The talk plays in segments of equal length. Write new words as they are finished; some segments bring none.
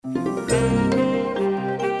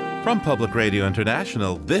From Public Radio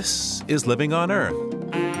International, this is Living on Earth.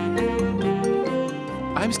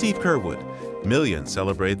 I'm Steve Curwood. Millions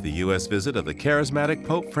celebrate the U.S. visit of the charismatic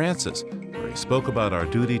Pope Francis, where he spoke about our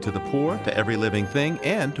duty to the poor, to every living thing,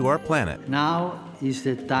 and to our planet. Now is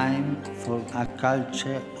the time for a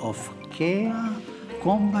culture of care,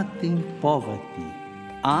 combating poverty,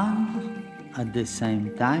 and at the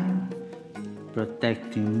same time,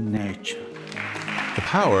 protecting nature. The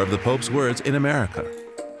power of the Pope's words in America.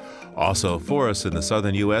 Also, forests in the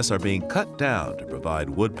southern U.S. are being cut down to provide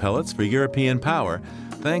wood pellets for European power,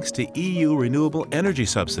 thanks to EU renewable energy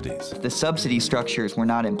subsidies. If the subsidy structures were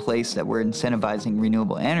not in place that were incentivizing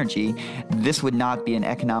renewable energy, this would not be an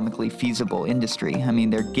economically feasible industry. I mean,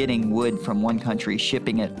 they're getting wood from one country,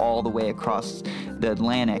 shipping it all the way across the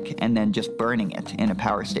Atlantic, and then just burning it in a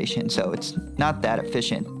power station. So it's not that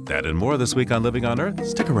efficient. That and more this week on Living on Earth.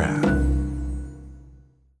 Stick around.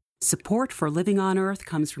 Support for Living on Earth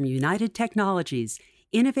comes from United Technologies,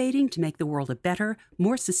 innovating to make the world a better,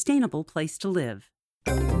 more sustainable place to live.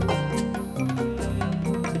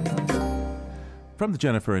 From the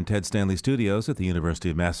Jennifer and Ted Stanley studios at the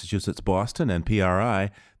University of Massachusetts, Boston, and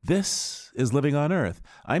PRI, this is Living on Earth.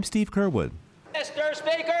 I'm Steve Curwood. Mr.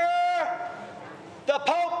 Speaker, the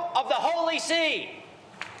Pope of the Holy See.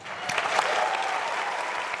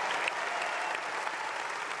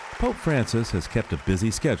 Pope Francis has kept a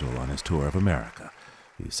busy schedule on his tour of America.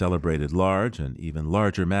 He celebrated large and even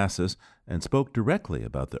larger masses and spoke directly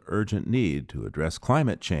about the urgent need to address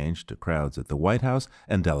climate change to crowds at the White House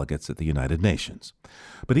and delegates at the United Nations.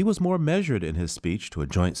 But he was more measured in his speech to a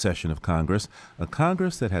joint session of Congress, a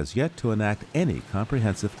Congress that has yet to enact any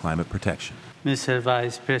comprehensive climate protection. Mr.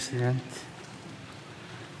 Vice President,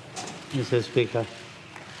 Mr. Speaker,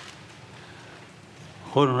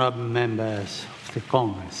 honorable members of the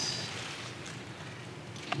Congress,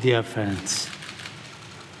 dear friends,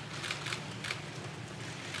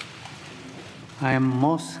 I am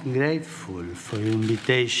most grateful for your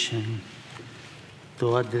invitation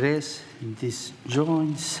to address this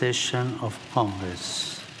joint session of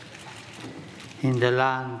Congress in the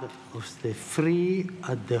land of the free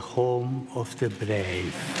at the home of the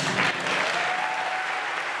brave.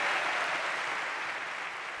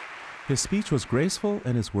 His speech was graceful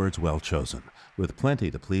and his words well chosen, with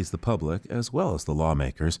plenty to please the public as well as the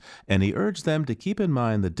lawmakers, and he urged them to keep in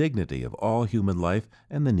mind the dignity of all human life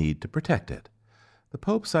and the need to protect it. The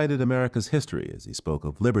Pope cited America's history as he spoke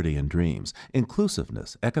of liberty and dreams,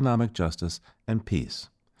 inclusiveness, economic justice, and peace.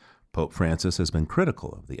 Pope Francis has been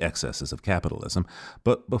critical of the excesses of capitalism,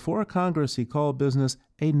 but before Congress he called business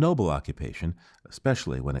a noble occupation,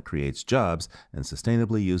 especially when it creates jobs and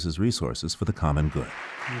sustainably uses resources for the common good.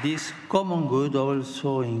 This common good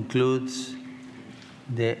also includes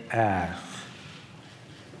the earth,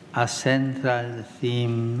 a central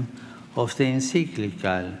theme of the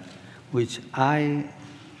encyclical, which I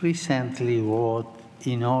recently wrote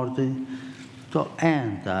in order to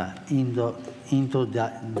enter into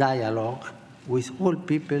the dialogue with all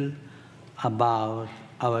people about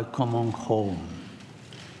our common home.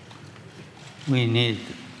 We need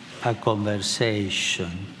a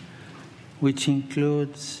conversation which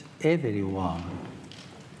includes everyone,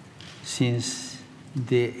 since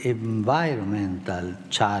the environmental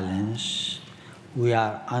challenge we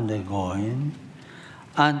are undergoing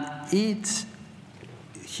and its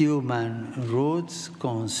human roots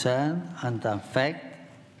concern and affect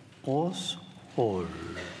us all.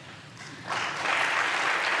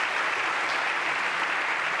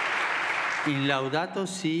 In Laudato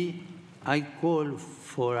Si, I call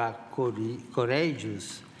for a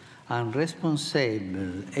courageous and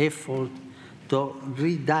responsible effort to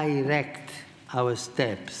redirect our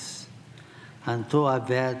steps and to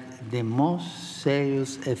avert the most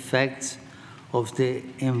serious effects of the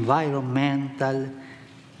environmental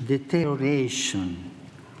deterioration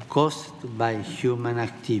caused by human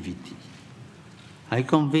activity. I'm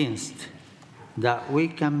convinced that we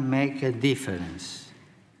can make a difference.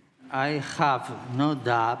 I have no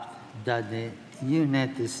doubt that the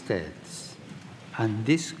United States and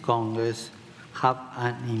this Congress have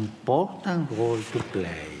an important role to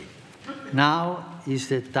play. Now is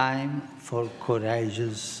the time for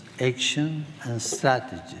courageous action and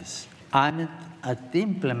strategies aimed at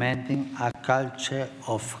implementing a culture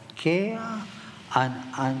of care and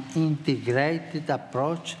an integrated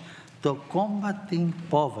approach to combating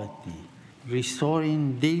poverty,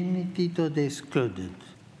 restoring dignity to the excluded,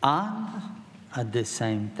 and at the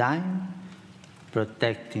same time,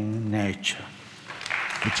 protecting nature.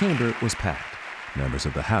 The chamber was packed. Members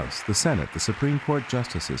of the House, the Senate, the Supreme Court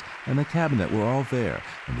justices, and the Cabinet were all there,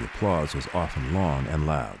 and the applause was often long and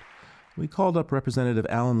loud. We called up Representative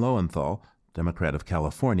Alan Lowenthal, Democrat of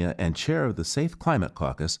California and chair of the Safe Climate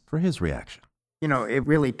Caucus, for his reaction. You know, it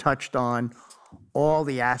really touched on all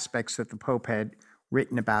the aspects that the Pope had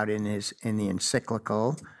written about in the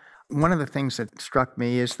encyclical. One of the things that struck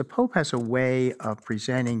me is the Pope has a way of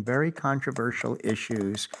presenting very controversial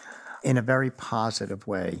issues in a very positive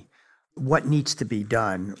way. What needs to be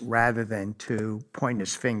done rather than to point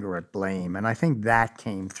his finger at blame. And I think that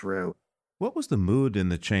came through. What was the mood in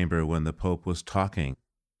the chamber when the Pope was talking?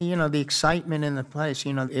 You know, the excitement in the place,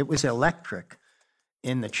 it was electric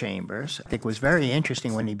in the chambers. It was very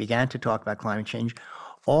interesting when he began to talk about climate change.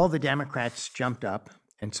 All the Democrats jumped up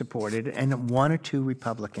and supported, and one or two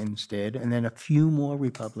Republicans did, and then a few more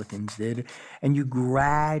Republicans did. And you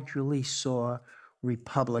gradually saw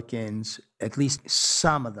Republicans, at least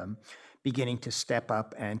some of them, beginning to step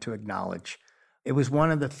up and to acknowledge. It was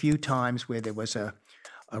one of the few times where there was a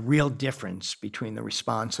real difference between the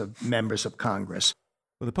response of members of Congress.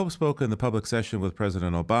 When the Pope spoke in the public session with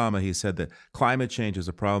President Obama, he said that climate change is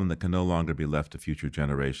a problem that can no longer be left to future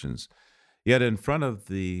generations. Yet in front of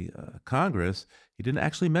the Congress, he didn't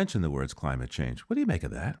actually mention the words climate change. What do you make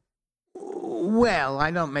of that? Well,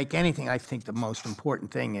 I don't make anything. I think the most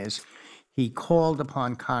important thing is he called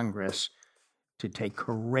upon Congress to take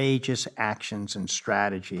courageous actions and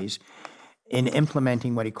strategies in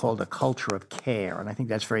implementing what he called a culture of care. And I think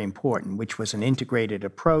that's very important, which was an integrated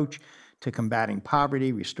approach to combating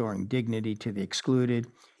poverty, restoring dignity to the excluded.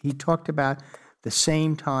 He talked about, the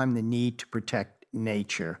same time, the need to protect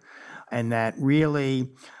nature, and that really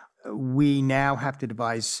we now have to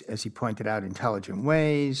devise, as he pointed out, intelligent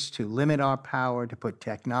ways to limit our power, to put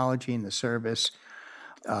technology in the service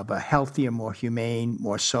of a healthier, more humane,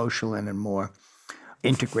 more social, and a more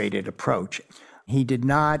integrated approach. He did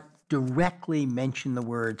not directly mention the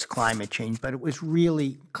words climate change, but it was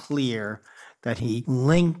really clear that he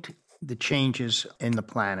linked the changes in the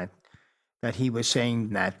planet, that he was saying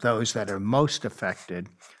that those that are most affected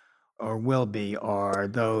or will be are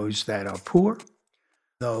those that are poor,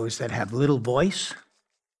 those that have little voice,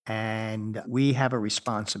 and we have a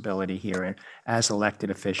responsibility here as elected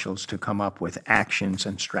officials to come up with actions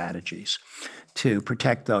and strategies to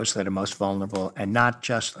protect those that are most vulnerable, and not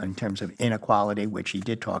just in terms of inequality, which he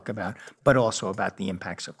did talk about, but also about the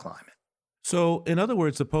impacts of climate. So, in other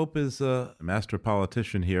words, the Pope is a master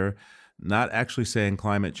politician here, not actually saying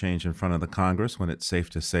climate change in front of the Congress when it's safe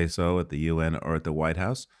to say so at the UN or at the White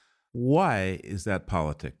House. Why is that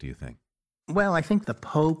politic, do you think? Well, I think the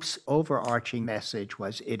Pope's overarching message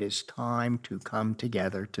was it is time to come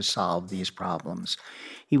together to solve these problems.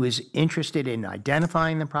 He was interested in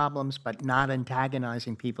identifying the problems, but not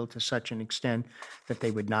antagonizing people to such an extent that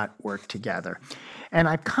they would not work together. And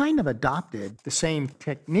I've kind of adopted the same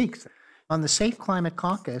techniques. On the Safe Climate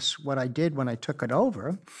Caucus, what I did when I took it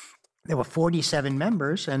over, there were 47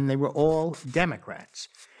 members, and they were all Democrats.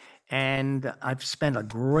 And I've spent a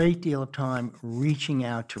great deal of time reaching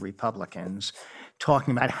out to Republicans,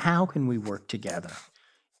 talking about how can we work together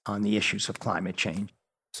on the issues of climate change.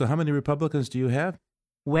 So how many Republicans do you have?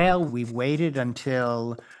 Well, we've waited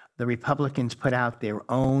until the Republicans put out their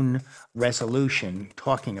own resolution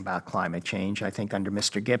talking about climate change, I think under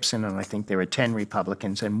Mr. Gibson, and I think there are 10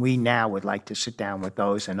 Republicans, and we now would like to sit down with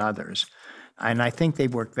those and others. And I think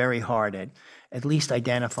they've worked very hard at least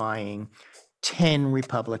identifying 10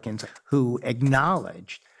 Republicans who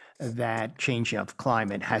acknowledged that change of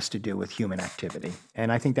climate has to do with human activity.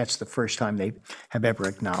 And I think that's the first time they have ever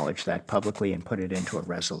acknowledged that publicly and put it into a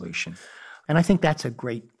resolution. And I think that's a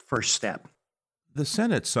great first step. The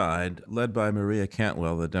Senate side, led by Maria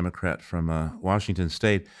Cantwell, the Democrat from Washington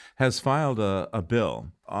State, has filed a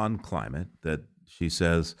bill on climate that she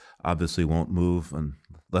says obviously won't move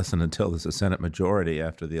unless and until there's a Senate majority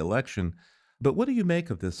after the election. But what do you make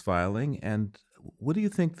of this filing, and what do you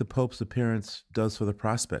think the Pope's appearance does for the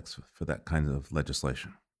prospects for that kind of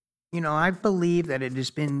legislation? You know, I believe that it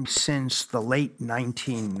has been since the late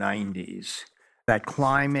 1990s that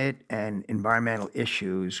climate and environmental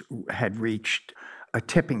issues had reached a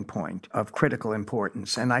tipping point of critical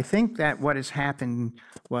importance. And I think that what has happened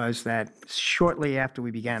was that shortly after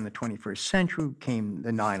we began the 21st century came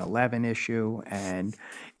the 9/11 issue. And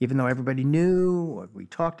even though everybody knew or we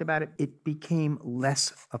talked about it, it became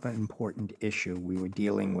less of an important issue. We were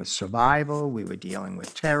dealing with survival, we were dealing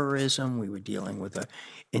with terrorism, we were dealing with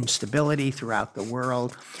instability throughout the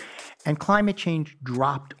world. And climate change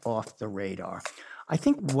dropped off the radar. I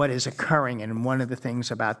think what is occurring, and one of the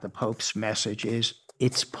things about the Pope's message is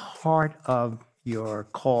it's part of your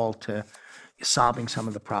call to solving some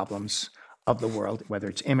of the problems of the world, whether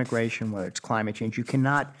it's immigration, whether it's climate change. You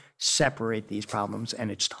cannot separate these problems, and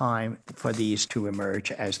it's time for these to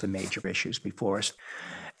emerge as the major issues before us.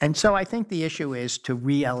 And so I think the issue is to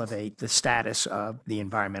re-elevate the status of the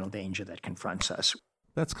environmental danger that confronts us.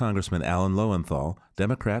 That's Congressman Alan Lowenthal,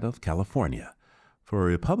 Democrat of California. For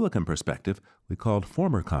a Republican perspective, we called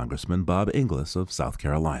former Congressman Bob Inglis of South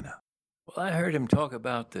Carolina. Well, I heard him talk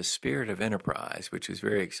about the spirit of enterprise, which is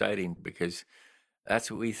very exciting because that's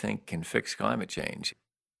what we think can fix climate change.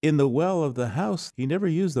 In the well of the House, he never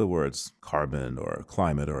used the words carbon or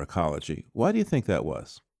climate or ecology. Why do you think that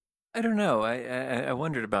was? I don't know. I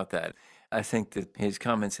wondered about that. I think that his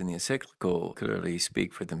comments in the encyclical clearly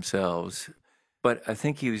speak for themselves. But I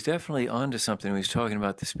think he was definitely onto something. He was talking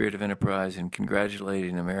about the spirit of enterprise and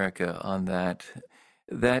congratulating America on that.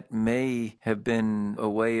 That may have been a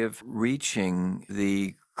way of reaching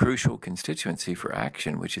the crucial constituency for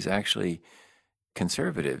action, which is actually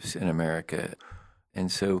conservatives in America.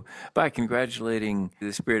 And so by congratulating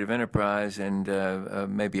the spirit of enterprise and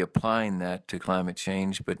maybe applying that to climate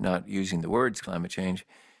change, but not using the words climate change,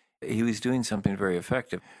 he was doing something very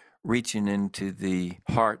effective, reaching into the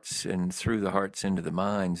hearts and through the hearts into the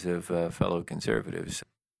minds of fellow conservatives.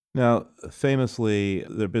 Now, famously,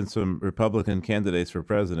 there have been some Republican candidates for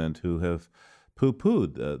president who have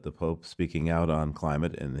poo-pooed the Pope speaking out on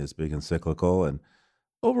climate in his big encyclical. And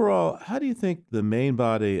overall, how do you think the main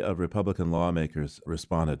body of Republican lawmakers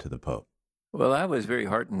responded to the Pope? Well, I was very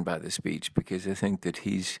heartened by the speech because I think that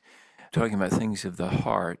he's talking about things of the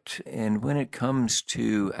heart. And when it comes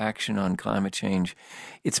to action on climate change,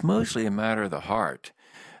 it's mostly a matter of the heart.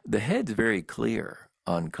 The head's very clear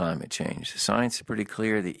on climate change. The science is pretty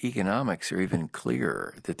clear. The economics are even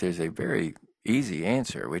clearer, that there's a very easy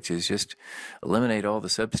answer, which is just eliminate all the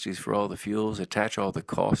subsidies for all the fuels, attach all the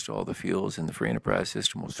cost to all the fuels, and the free enterprise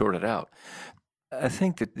system will sort it out. I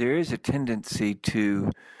think that there is a tendency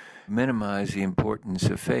to minimize the importance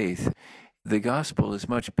of faith. The gospel is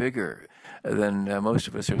much bigger than most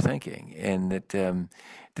of us are thinking, and that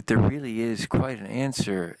there really is quite an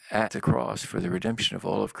answer at the cross for the redemption of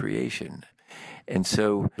all of creation. And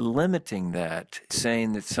so limiting that,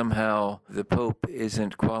 saying that somehow the Pope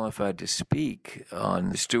isn't qualified to speak on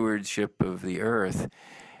the stewardship of the earth,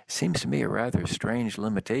 seems to me a rather strange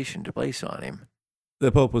limitation to place on him.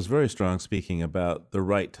 The Pope was very strong speaking about the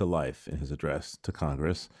right to life in his address to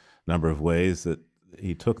Congress. A number of ways that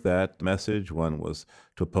he took that message. One was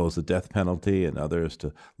to oppose the death penalty, and others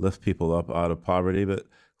to lift people up out of poverty. But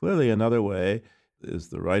clearly another way is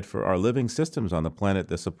the right for our living systems on the planet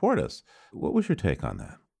that support us. What was your take on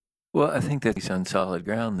that? Well, I think that he's on solid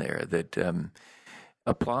ground there, that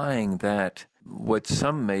applying that, what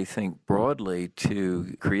some may think broadly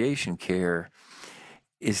to creation care,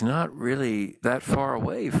 is not really that far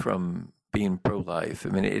away from being pro-life. I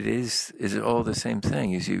mean, it is all the same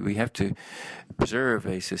thing. We have to preserve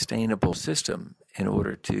a sustainable system in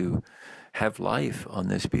order to have life on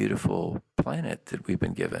this beautiful planet that we've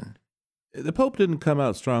been given. The Pope didn't come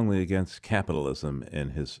out strongly against capitalism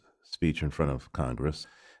in his speech in front of Congress.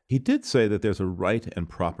 He did say that there's a right and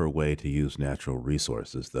proper way to use natural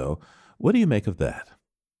resources, though. What do you make of that?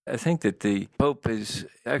 I think that the Pope is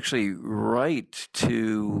actually right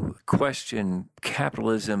to question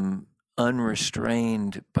capitalism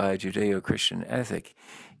unrestrained by Judeo-Christian ethic.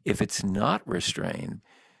 If it's not restrained,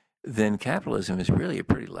 then capitalism is really a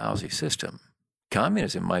pretty lousy system.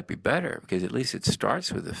 Communism might be better because at least it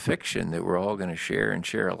starts with a fiction that we're all going to share and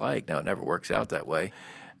share alike. Now, it never works out that way,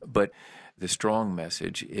 but the strong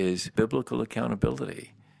message is biblical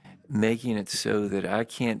accountability, making it so that I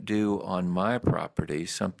can't do on my property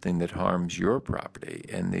something that harms your property.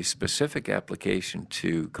 And the specific application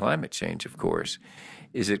to climate change, of course,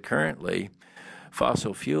 is that currently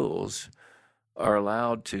fossil fuels are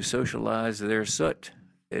allowed to socialize their soot.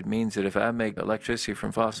 It means that if I make electricity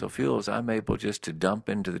from fossil fuels, I'm able just to dump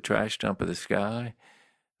into the trash dump of the sky,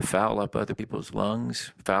 foul up other people's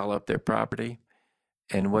lungs, foul up their property.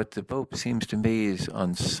 And what the Pope seems to me is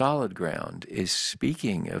on solid ground is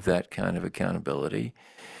speaking of that kind of accountability.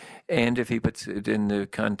 And if he puts it in the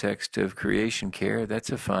context of creation care,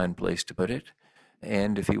 that's a fine place to put it.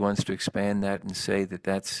 And if he wants to expand that and say that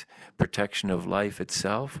that's protection of life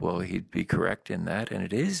itself, well, he'd be correct in that. And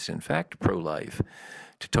it is, in fact, pro-life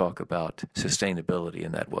to talk about sustainability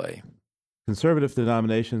in that way. Conservative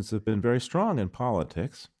denominations have been very strong in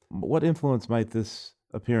politics. What influence might this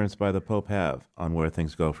appearance by the Pope have on where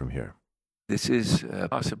things go from here? This is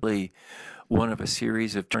possibly one of a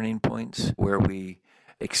series of turning points where we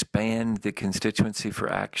expand the constituency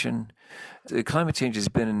for action. Climate change has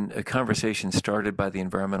been a conversation started by the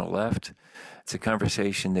environmental left. It's a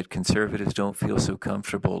conversation that conservatives don't feel so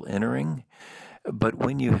comfortable entering. But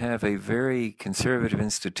when you have a very conservative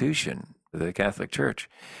institution, the Catholic Church,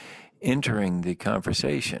 entering the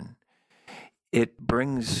conversation, it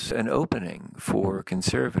brings an opening for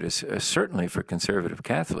conservatives, certainly for conservative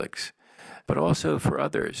Catholics, but also for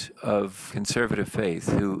others of conservative faith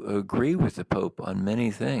who agree with the Pope on many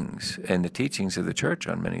things and the teachings of the Church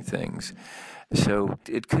on many things. So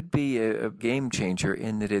it could be a game changer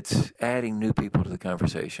in that it's adding new people to the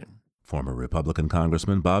conversation. Former Republican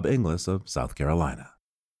Congressman Bob Inglis of South Carolina.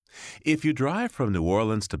 If you drive from New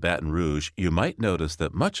Orleans to Baton Rouge, you might notice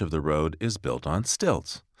that much of the road is built on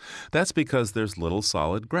stilts. That's because there's little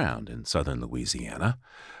solid ground in southern Louisiana.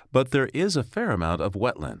 But there is a fair amount of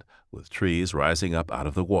wetland, with trees rising up out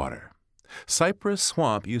of the water. Cypress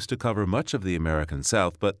swamp used to cover much of the American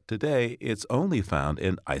South, but today it's only found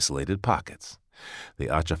in isolated pockets. The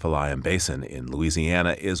Atchafalaya Basin in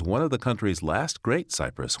Louisiana is one of the country's last great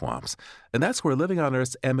cypress swamps, and that's where Living on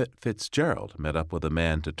Earth's Emmett Fitzgerald met up with a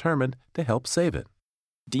man determined to help save it.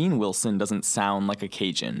 Dean Wilson doesn't sound like a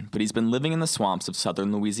Cajun, but he's been living in the swamps of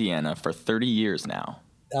southern Louisiana for 30 years now.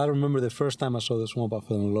 I remember the first time I saw the swamp, I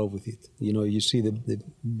fell in love with it. You know, you see the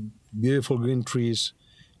beautiful green trees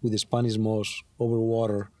with the Spanish moss over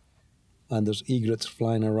water, and those egrets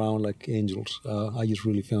flying around like angels. I just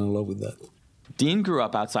really fell in love with that. Dean grew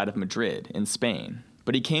up outside of Madrid, in Spain,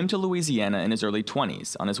 but he came to Louisiana in his early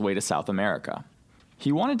 20s on his way to South America.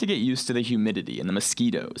 He wanted to get used to the humidity and the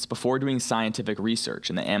mosquitoes before doing scientific research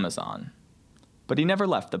in the Amazon. But he never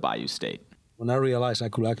left the Bayou State. When I realized I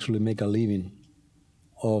could actually make a living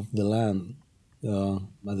of the land,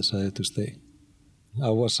 I decided to stay.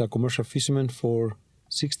 I was a commercial fisherman for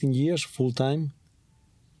 16 years, full-time.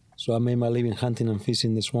 So I made my living hunting and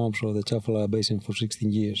fishing the swamps of the Atchafalaya Basin for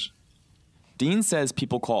 16 years. Dean says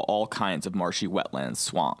people call all kinds of marshy wetlands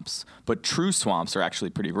swamps, but true swamps are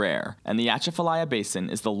actually pretty rare, and the Atchafalaya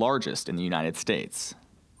Basin is the largest in the United States.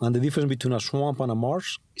 And the difference between a swamp and a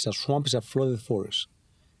marsh is a swamp is a flooded forest.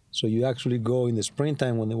 So you actually go in the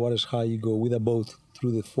springtime when the water is high, you go with a boat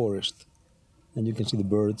through the forest, and you can see the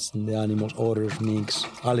birds and the animals, otters, minks,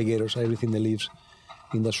 alligators, everything that lives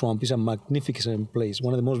in the swamp. It's a magnificent place,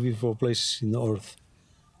 one of the most beautiful places in the earth.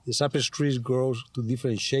 The cypress trees grow to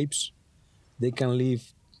different shapes. They can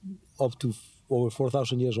live up to over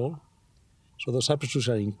 4,000 years old. So those cypress trees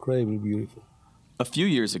are incredibly beautiful. A few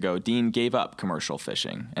years ago, Dean gave up commercial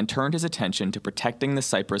fishing and turned his attention to protecting the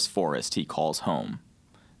cypress forest he calls home.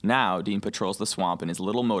 Now, Dean patrols the swamp in his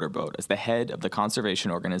little motorboat as the head of the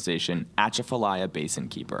conservation organization Atchafalaya Basin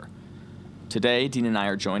Keeper. Today, Dean and I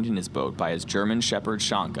are joined in his boat by his German shepherd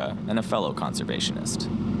Shanka and a fellow conservationist.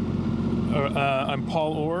 I'm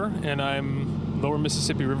Paul Orr, and I'm Lower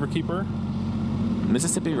Mississippi River Keeper.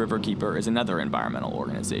 Mississippi River Keeper is another environmental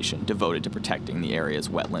organization devoted to protecting the area's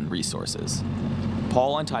wetland resources.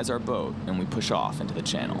 Paul unties our boat, and we push off into the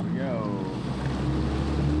channel. Here we go.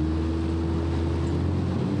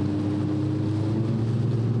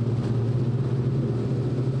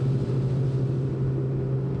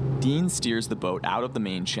 Dean steers the boat out of the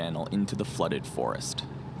main channel into the flooded forest.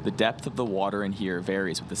 The depth of the water in here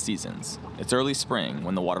varies with the seasons. It's early spring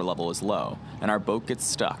when the water level is low, and our boat gets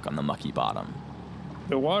stuck on the mucky bottom.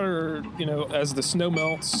 The water, as the snow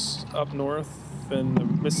melts up north and the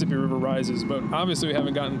Mississippi River rises, but obviously we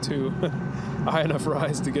haven't gotten to a high enough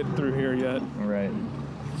rise to get through here yet. Right.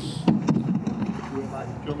 Do you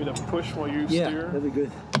want me to push while you steer? Yeah, that'd be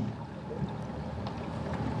good.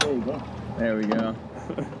 There you go. There we go.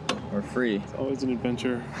 We're free. It's always an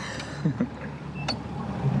adventure.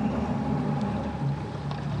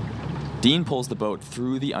 Dean pulls the boat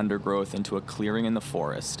through the undergrowth into a clearing in the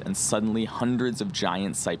forest, and suddenly hundreds of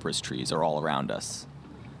giant cypress trees are all around us.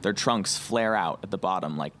 Their trunks flare out at the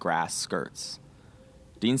bottom like grass skirts.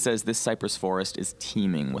 Dean says this cypress forest is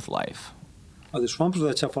teeming with life. The swamps of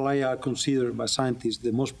the Atchafalaya are considered by scientists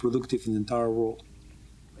the most productive in the entire world.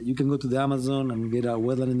 You can go to the Amazon and get a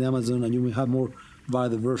wetland in the Amazon, and you will have more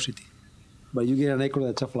biodiversity. But you get an acre of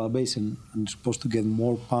the Atchafalaya Basin, and you're supposed to get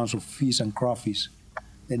more pounds of fish and crawfish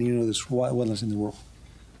than the wetlands in the world.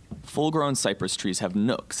 Full-grown cypress trees have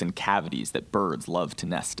nooks and cavities that birds love to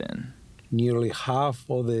nest in. Nearly half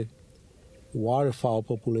of the waterfowl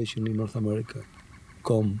population in North America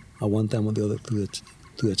come at one time or the other to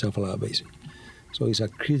the Atchafalaya Basin. So it's a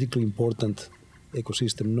critically important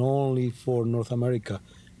ecosystem, not only for North America,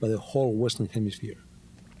 but the whole Western Hemisphere.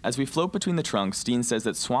 As we float between the trunks, Dean says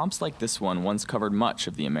that swamps like this one once covered much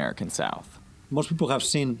of the American South. Most people have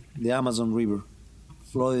seen the Amazon River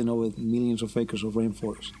flooding over millions of acres of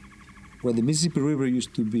rainforest. Where the Mississippi River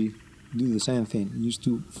used to do the same thing. It used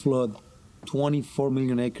to flood 24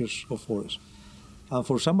 million acres of forest. And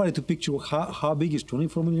for somebody to picture how big is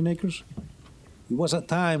 24 million acres, it was a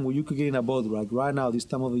time where you could get in a boat, like right now, this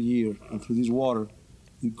time of the year, and through this water,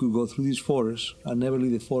 you could go through this forest and never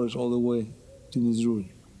leave the forest all the way to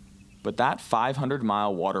Missouri. But that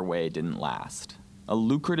 500-mile waterway didn't last. A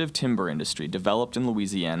lucrative timber industry developed in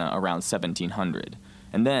Louisiana around 1700.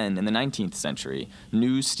 And then, in the 19th century,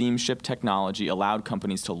 new steamship technology allowed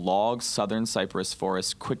companies to log southern cypress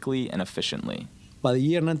forests quickly and efficiently. By the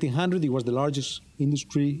year 1900, it was the largest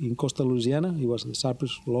industry in coastal Louisiana. It was the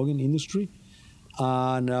cypress logging industry.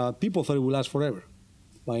 And people thought it would last forever.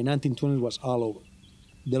 By 1920, it was all over.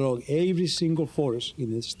 They logged every single forest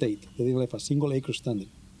in the state. They didn't leave a single acre standing.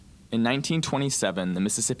 In 1927, the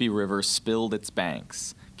Mississippi River spilled its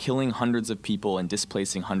banks, killing hundreds of people and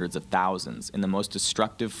displacing hundreds of thousands in the most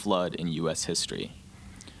destructive flood in U.S. history.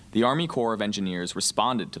 The Army Corps of Engineers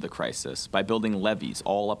responded to the crisis by building levees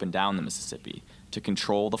all up and down the Mississippi to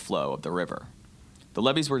control the flow of the river. The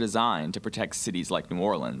levees were designed to protect cities like New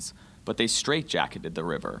Orleans, but they straitjacketed the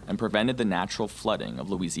river and prevented the natural flooding of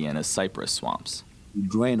Louisiana's cypress swamps. We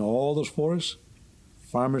drained all those forests.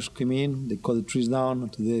 Farmers came in, they cut the trees down,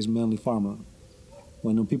 and today it's mainly farmland.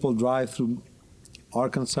 When people drive through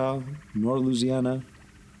Arkansas, North Louisiana,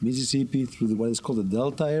 Mississippi, through what is called the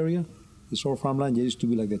Delta area, it's all farmland. It used to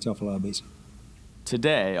be like the Atchafalaya Basin.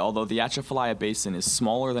 Today, although the Atchafalaya Basin is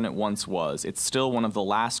smaller than it once was, it's still one of the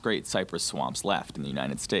last great cypress swamps left in the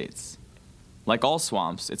United States. Like all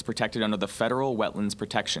swamps, it's protected under the Federal Wetlands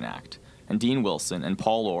Protection Act, and Dean Wilson and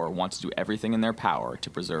Paul Orr want to do everything in their power to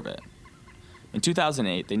preserve it. In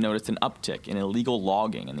 2008, they noticed an uptick in illegal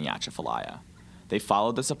logging in the Atchafalaya. They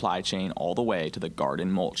followed the supply chain all the way to the garden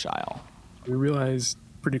mulch aisle. We realized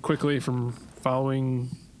pretty quickly from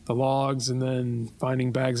following the logs and then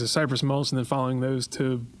finding bags of cypress mulch and then following those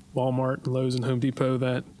to Walmart, Lowe's, and Home Depot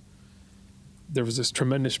that there was this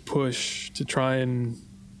tremendous push to try and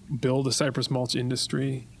build a cypress mulch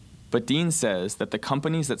industry. But Dean says that the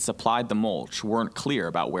companies that supplied the mulch weren't clear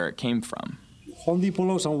about where it came from. Home Depot,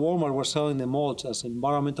 Lowe's, and Walmart were selling the mulch as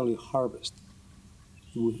environmentally harvested.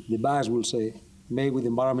 The bags will say, made with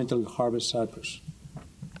environmentally harvested cypress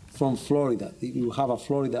from Florida. You have a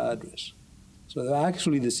Florida address. So they're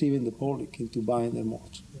actually deceiving the public into buying their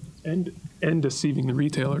mulch. And deceiving the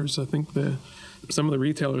retailers. I think some of the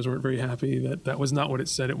retailers weren't very happy that that was not what it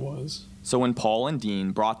said it was. So when Paul and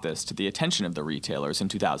Dean brought this to the attention of the retailers in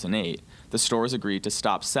 2008, the stores agreed to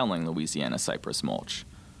stop selling Louisiana cypress mulch.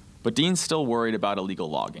 But Dean's still worried about illegal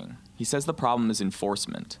logging. He says the problem is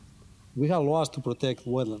enforcement. We have laws to protect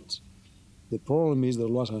wetlands. The problem is the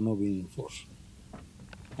laws are not being enforced.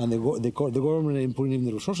 And the government ain't putting in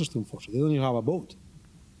the resources to enforce it. They don't even have a boat.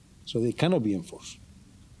 So they cannot be enforced.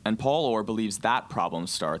 And Paul Orr believes that problem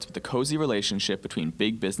starts with the cozy relationship between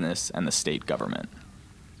big business and the state government.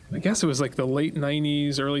 I guess it was like the late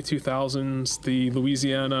 90s, early 2000s, the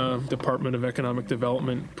Louisiana Department of Economic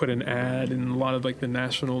Development put an ad in a lot of like the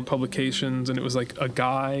national publications, and it was like a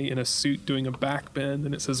guy in a suit doing a back bend,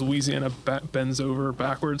 and it says Louisiana bends over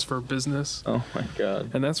backwards for business. Oh my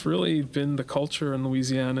God. And that's really been the culture in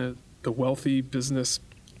Louisiana. The wealthy business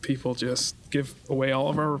people just give away all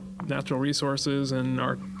of our natural resources and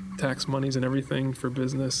our tax monies and everything for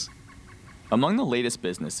business. Among the latest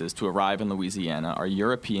businesses to arrive in Louisiana are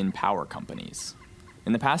European power companies.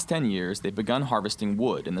 In the past 10 years, they've begun harvesting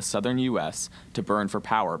wood in the southern U.S. to burn for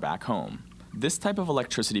power back home. This type of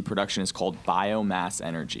electricity production is called biomass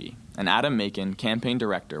energy, and Adam Macon, campaign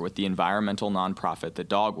director with the environmental nonprofit the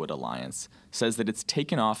Dogwood Alliance, says that it's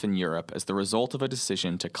taken off in Europe as the result of a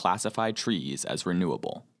decision to classify trees as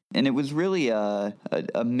renewable. And it was really a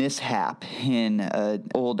mishap in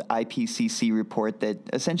an old IPCC report that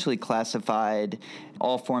essentially classified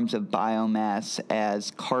all forms of biomass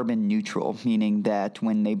as carbon neutral, meaning that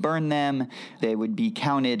when they burn them, they would be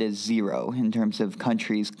counted as zero in terms of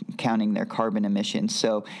countries counting their carbon emissions.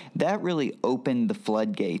 So that really opened the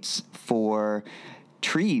floodgates for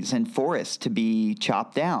trees and forests to be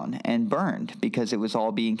chopped down and burned because it was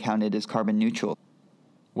all being counted as carbon neutral.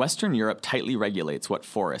 Western Europe tightly regulates what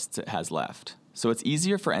forests it has left, so it's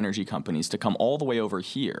easier for energy companies to come all the way over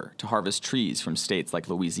here to harvest trees from states like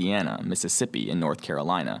Louisiana, Mississippi, and North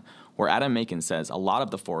Carolina, where Adam Macon says a lot of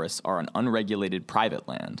the forests are on unregulated private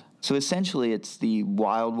land. So essentially, it's the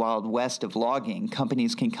wild, wild west of logging.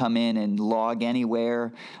 Companies can come in and log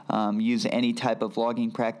anywhere, use any type of logging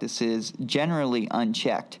practices, generally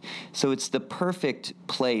unchecked. So it's the perfect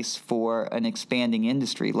place for an expanding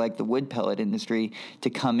industry like the wood pellet industry to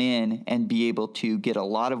come in and be able to get a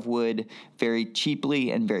lot of wood very cheaply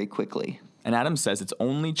and very quickly. And Adam says it's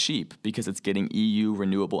only cheap because it's getting EU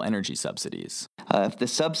renewable energy subsidies. If the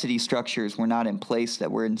subsidy structures were not in place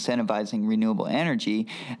that were incentivizing renewable energy,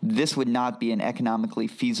 this would not be an economically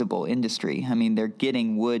feasible industry. I mean, they're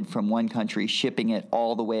getting wood from one country, shipping it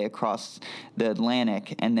all the way across the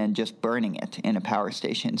Atlantic, and then just burning it in a power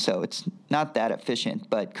station. So it's not that efficient,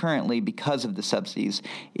 but currently, because of the subsidies,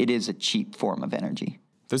 it is a cheap form of energy.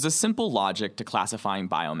 There's a simple logic to classifying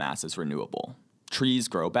biomass as renewable. Trees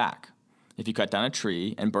grow back. If you cut down a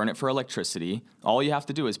tree and burn it for electricity, all you have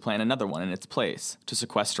to do is plant another one in its place to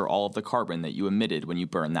sequester all of the carbon that you emitted when you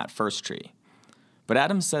burned that first tree. But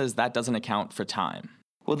Adam says that doesn't account for time.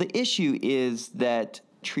 Well, the issue is that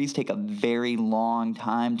trees take a very long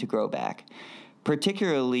time to grow back,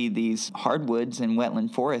 particularly these hardwoods and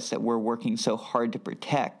wetland forests that we're working so hard to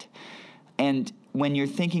protect. And when you're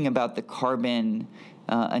thinking about the carbon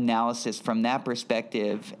analysis from that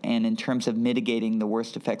perspective, and in terms of mitigating the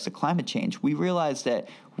worst effects of climate change, we realize that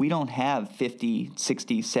we don't have 50,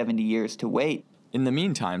 60, 70 years to wait. In the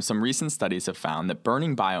meantime, some recent studies have found that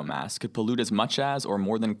burning biomass could pollute as much as or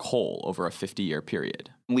more than coal over a 50-year period.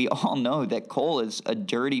 We all know that coal is a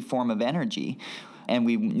dirty form of energy, and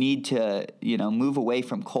we need to, move away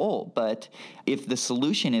from coal. But if the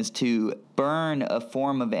solution is to burn a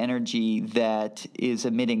form of energy that is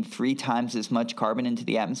emitting 3 times as much carbon into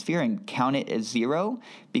the atmosphere and count it as zero,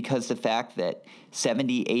 because the fact that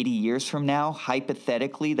 70, 80 years from now,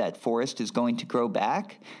 hypothetically, that forest is going to grow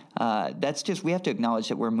back, we have to acknowledge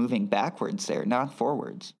that we're moving backwards there, not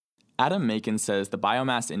forwards. Adam Macon says the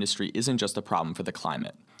biomass industry isn't just a problem for the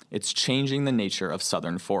climate. It's changing the nature of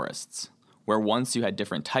southern forests. Where once you had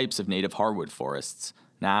different types of native hardwood forests,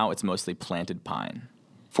 now it's mostly planted pine.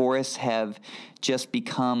 Forests have just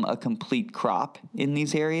become a complete crop in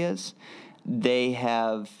these areas. They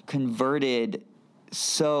have converted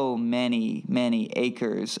so many, many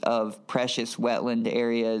acres of precious wetland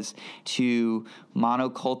areas to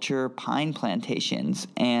monoculture pine plantations.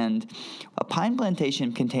 And a pine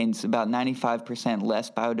plantation contains about 95% less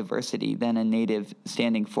biodiversity than a native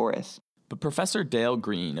standing forest. But Professor Dale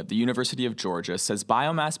Green of the University of Georgia says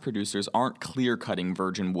biomass producers aren't clear-cutting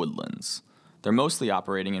virgin woodlands. They're mostly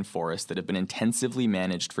operating in forests that have been intensively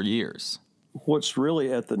managed for years. What's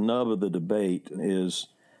really at the nub of the debate is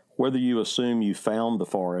whether you assume you found the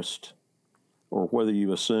forest or whether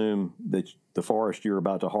you assume that the forest you're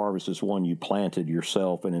about to harvest is one you planted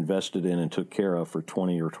yourself and invested in and took care of for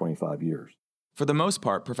 20 or 25 years. For the most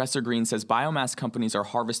part, Professor Green says biomass companies are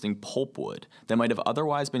harvesting pulpwood that might have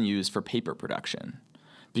otherwise been used for paper production.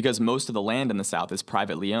 Because most of the land in the South is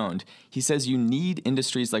privately owned, he says you need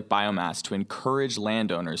industries like biomass to encourage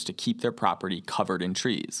landowners to keep their property covered in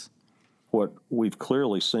trees. What we've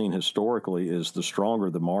clearly seen historically is the stronger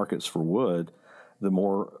the markets for wood, the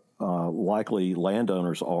more likely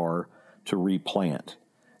landowners are to replant.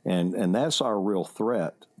 And that's our real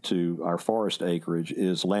threat to our forest acreage,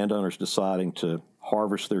 is landowners deciding to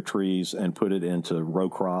harvest their trees and put it into row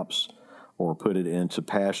crops or put it into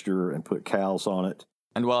pasture and put cows on it.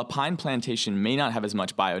 And while a pine plantation may not have as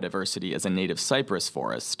much biodiversity as a native cypress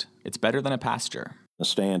forest, it's better than a pasture. A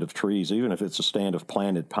stand of trees, even if it's a stand of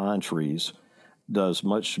planted pine trees, does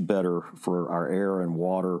much better for our air and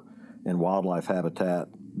water and wildlife habitat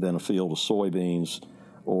than a field of soybeans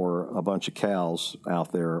or a bunch of cows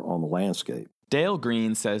out there on the landscape. Dale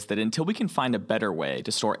Green says that until we can find a better way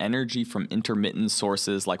to store energy from intermittent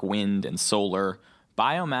sources like wind and solar,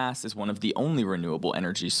 biomass is one of the only renewable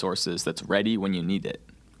energy sources that's ready when you need it.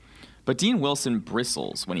 But Dean Wilson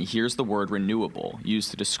bristles when he hears the word renewable used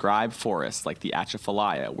to describe forests like the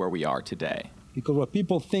Atchafalaya where we are today. Because what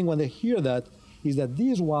people think when they hear that is that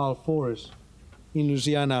these wild forests in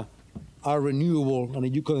Louisiana are renewable, and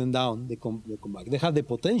if you cut them down, they come back. They have the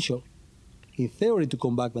potential, in theory, to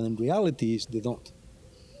come back, but in reality, they don't.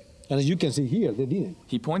 And as you can see here, they didn't.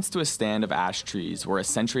 He points to a stand of ash trees where a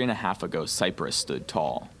century and a half ago cypress stood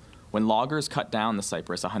tall. When loggers cut down the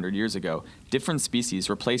cypress 100 years ago, different species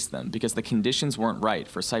replaced them because the conditions weren't right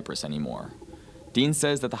for cypress anymore. Dean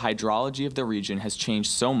says that the hydrology of the region has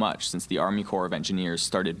changed so much since the Army Corps of Engineers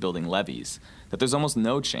started building levees that there's almost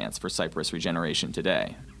no chance for cypress regeneration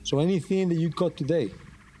today. So anything that you cut today,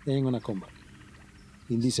 they ain't gonna come back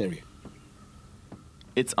in this area.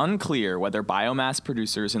 It's unclear whether biomass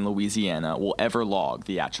producers in Louisiana will ever log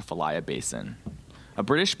the Atchafalaya Basin. A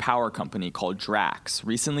British power company called Drax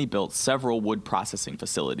recently built several wood processing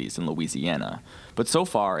facilities in Louisiana, but so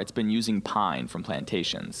far it's been using pine from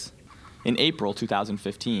plantations. In April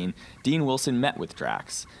 2015, Dean Wilson met with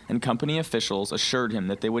Drax, and company officials assured him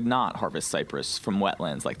that they would not harvest cypress from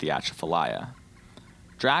wetlands like the Atchafalaya.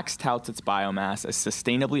 Drax touts its biomass as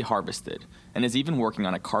sustainably harvested and is even working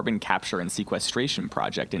on a carbon capture and sequestration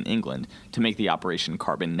project in England to make the operation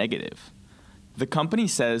carbon negative. The company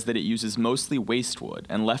says that it uses mostly waste wood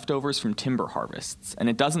and leftovers from timber harvests, and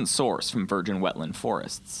it doesn't source from virgin wetland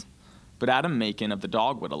forests. But Adam Macon of the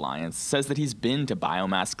Dogwood Alliance says that he's been to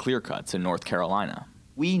biomass clearcuts in North Carolina.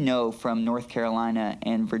 We know from North Carolina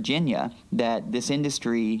and Virginia that this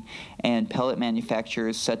industry and pellet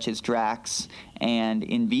manufacturers such as Drax and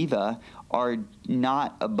Inviva are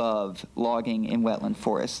not above logging in wetland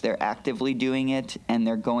forests. They're actively doing it, and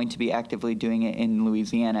they're going to be actively doing it in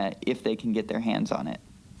Louisiana if they can get their hands on it.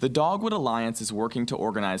 The Dogwood Alliance is working to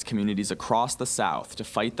organize communities across the South to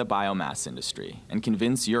fight the biomass industry and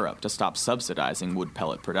convince Europe to stop subsidizing wood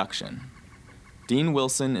pellet production. Dean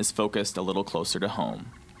Wilson is focused a little closer to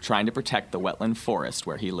home, trying to protect the wetland forest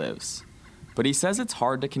where he lives. But he says it's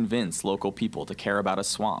hard to convince local people to care about a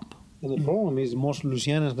swamp. And the problem is most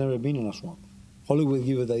Louisianans never been in a swamp. Hollywood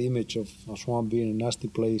gives the image of a swamp being a nasty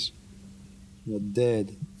place,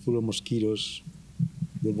 dead, full of mosquitoes,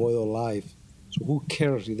 devoid of life. So who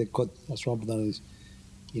cares if they cut a swamp down?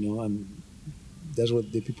 And that's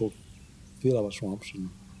what the people feel about swamps. And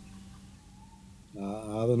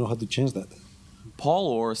I don't know how to change that. Paul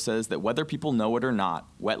Orr says that whether people know it or not,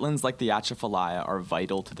 wetlands like the Atchafalaya are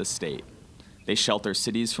vital to the state. They shelter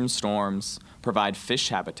cities from storms, provide fish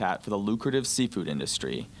habitat for the lucrative seafood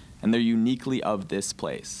industry, and they're uniquely of this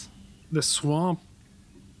place. The swamp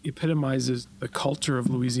epitomizes the culture of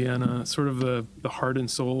Louisiana, sort of the heart and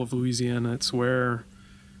soul of Louisiana. It's where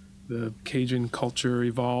the Cajun culture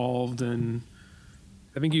evolved, and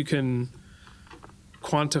I think you can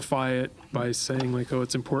quantify it by saying,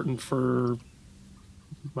 it's important for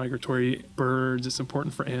migratory birds, it's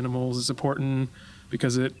important for animals, it's important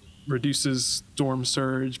because it reduces storm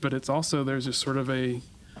surge, but it's also, there's just sort of a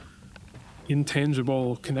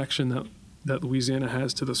intangible connection that Louisiana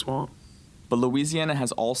has to the swamp. But Louisiana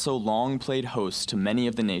has also long played host to many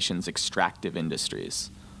of the nation's extractive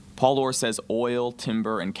industries. Paul Orr says oil,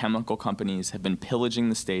 timber, and chemical companies have been pillaging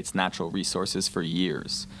the state's natural resources for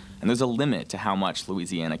years, and there's a limit to how much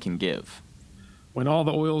Louisiana can give. When all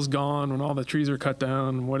the oil's gone, when all the trees are cut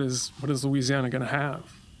down, what is Louisiana going to have?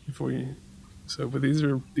 But these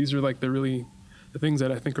are like the things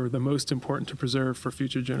that I think are the most important to preserve for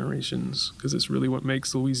future generations, because it's really what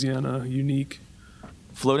makes Louisiana unique.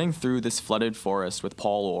 Floating through this flooded forest with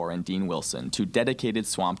Paul Orr and Dean Wilson, two dedicated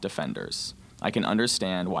swamp defenders, I can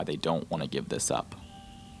understand why they don't want to give this up.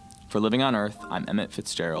 For Living on Earth, I'm Emmett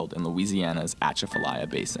Fitzgerald in Louisiana's Atchafalaya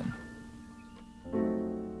Basin.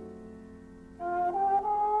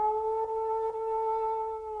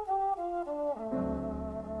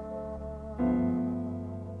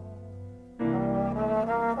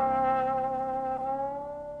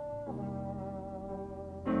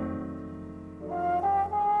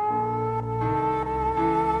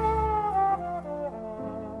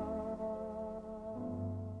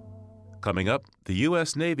 Coming up, the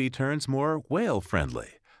U.S. Navy turns more whale-friendly.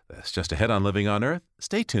 That's just ahead on Living on Earth.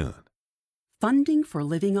 Stay tuned. Funding for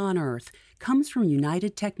Living on Earth comes from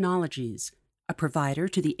United Technologies, a provider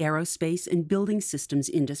to the aerospace and building systems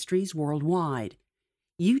industries worldwide.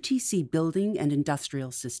 UTC Building and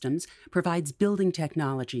Industrial Systems provides building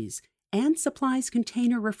technologies and supplies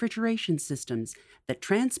container refrigeration systems that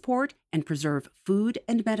transport and preserve food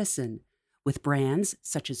and medicine, with brands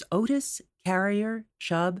such as Otis, Carrier,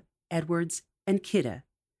 Chubb, Edwards, and Kidde.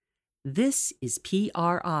 This is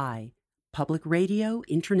PRI, Public Radio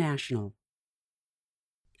International.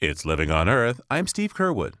 It's Living on Earth. I'm Steve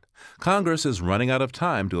Curwood. Congress is running out of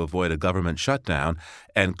time to avoid a government shutdown,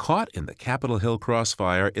 and caught in the Capitol Hill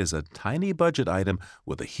crossfire is a tiny budget item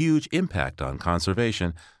with a huge impact on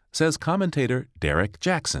conservation, says commentator Derek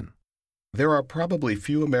Jackson. There are probably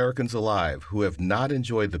few Americans alive who have not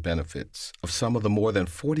enjoyed the benefits of some of the more than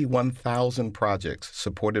 41,000 projects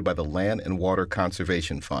supported by the Land and Water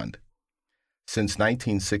Conservation Fund. Since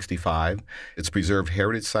 1965, it's preserved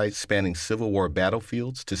heritage sites spanning Civil War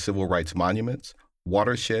battlefields to civil rights monuments,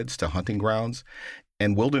 watersheds to hunting grounds,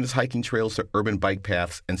 and wilderness hiking trails to urban bike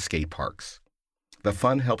paths and skate parks. The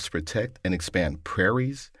fund helps protect and expand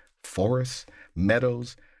prairies, forests,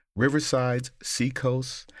 meadows, riversides,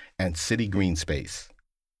 seacoasts, and city green space.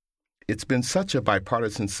 It's been such a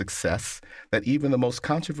bipartisan success that even the most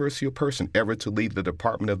controversial person ever to lead the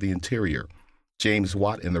Department of the Interior, James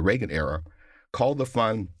Watt in the Reagan era, called the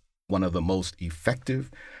fund one of the most effective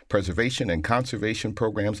preservation and conservation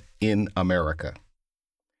programs in America.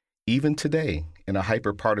 Even today, in a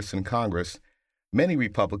hyper-partisan Congress, many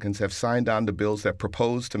Republicans have signed on to bills that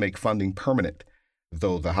propose to make funding permanent,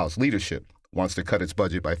 though the House leadership wants to cut its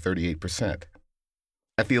budget by 38%.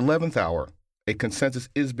 At the 11th hour, a consensus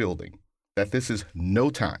is building that this is no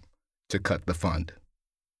time to cut the fund.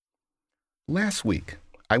 Last week,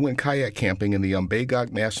 I went kayak camping in the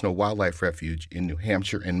Umbagog National Wildlife Refuge in New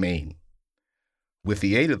Hampshire and Maine. With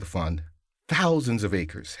the aid of the fund, thousands of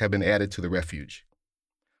acres have been added to the refuge.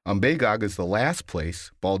 Umbagog is the last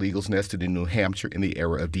place bald eagles nested in New Hampshire in the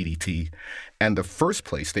era of DDT, and the first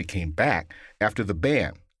place they came back after the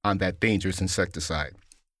ban on that dangerous insecticide.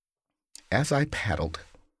 As I paddled,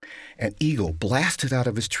 an eagle blasted out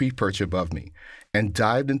of his tree perch above me and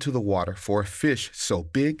dived into the water for a fish so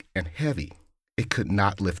big and heavy it could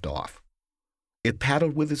not lift off. It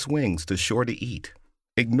paddled with its wings to shore to eat,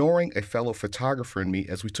 ignoring a fellow photographer and me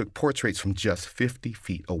as we took portraits from just 50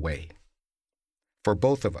 feet away. For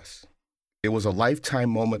both of us, it was a lifetime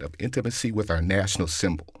moment of intimacy with our national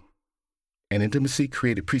symbol, an intimacy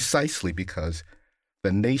created precisely because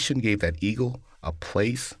the nation gave that eagle a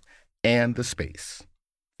place and the space,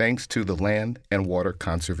 thanks to the Land and Water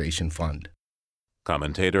Conservation Fund.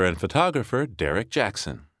 Commentator and photographer Derek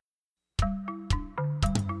Jackson.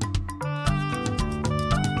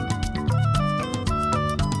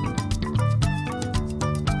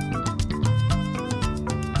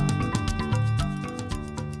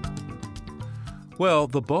 Well,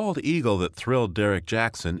 the bald eagle that thrilled Derek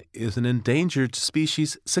Jackson is an endangered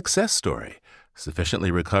species success story,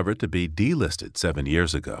 sufficiently recovered to be delisted 7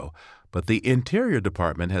 years ago. But the Interior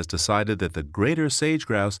Department has decided that the greater sage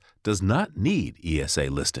grouse does not need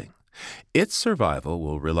ESA listing. Its survival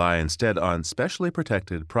will rely instead on specially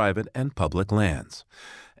protected private and public lands.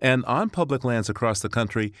 And on public lands across the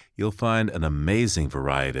country, you'll find an amazing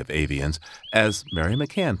variety of avians, as Mary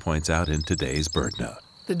McCann points out in today's BirdNote.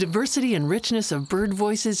 The diversity and richness of bird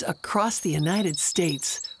voices across the United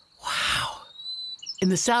States. Wow. In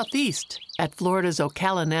the southeast, at Florida's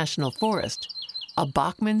Ocala National Forest, a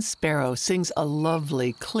Bachman sparrow sings a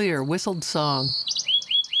lovely, clear, whistled song.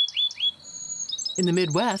 In the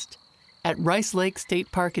Midwest, at Rice Lake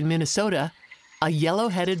State Park in Minnesota, a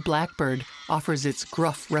yellow-headed blackbird offers its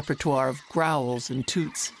gruff repertoire of growls and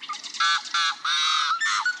toots.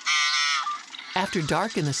 After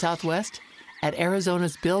dark in the Southwest, at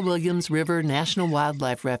Arizona's Bill Williams River National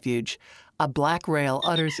Wildlife Refuge, a black rail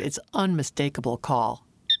utters its unmistakable call.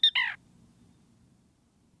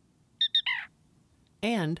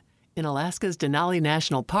 And in Alaska's Denali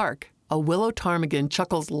National Park, a willow ptarmigan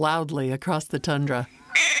chuckles loudly across the tundra.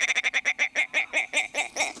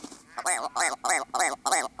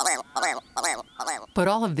 But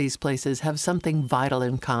all of these places have something vital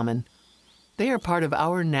in common. They are part of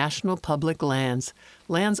our national public lands,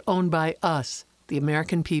 lands owned by us, the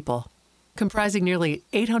American people. Comprising nearly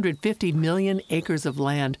 850 million acres of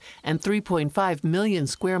land and 3.5 million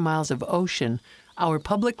square miles of ocean, our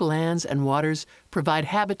public lands and waters provide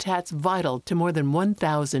habitats vital to more than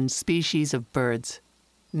 1,000 species of birds.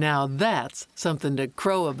 Now that's something to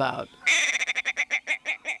crow about.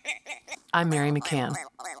 I'm Mary McCann.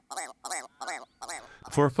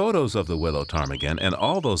 For photos of the willow ptarmigan and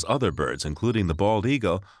all those other birds, including the bald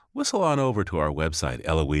eagle, whistle on over to our website,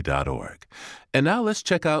 LOE.org. And now let's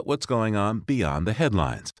check out what's going on beyond the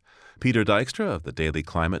headlines. Peter Dykstra of the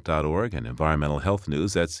dailyclimate.org and environmental health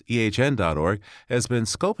news, that's ehn.org, has been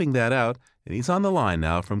scoping that out, and he's on the line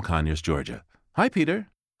now from Conyers, Georgia. Hi, Peter.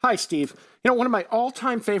 Hi, Steve. One of my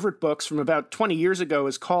all-time favorite books from about 20 years ago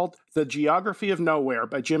is called The Geography of Nowhere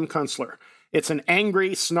by Jim Kunstler. It's an angry,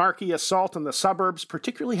 snarky assault on the suburbs,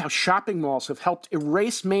 particularly how shopping malls have helped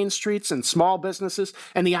erase main streets and small businesses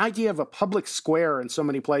and the idea of a public square in so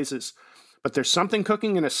many places. But there's something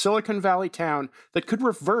cooking in a Silicon Valley town that could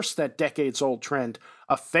reverse that decades-old trend.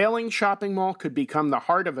 A failing shopping mall could become the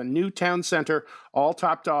heart of a new town center, all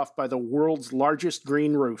topped off by the world's largest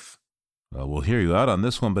green roof. Well, we'll hear you out on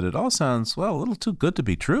this one, but it all sounds, a little too good to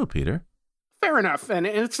be true, Peter. Fair enough, and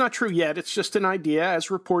it's not true yet. It's just an idea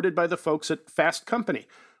as reported by the folks at Fast Company.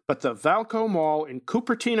 But the Valco Mall in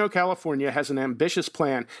Cupertino, California has an ambitious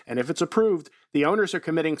plan, and if it's approved, the owners are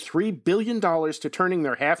committing $3 billion to turning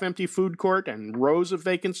their half-empty food court and rows of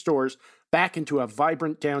vacant stores back into a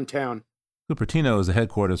vibrant downtown. Cupertino is the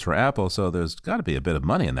headquarters for Apple, so there's got to be a bit of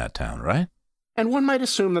money in that town, right? And one might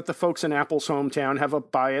assume that the folks in Apple's hometown have a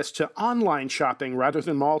bias to online shopping rather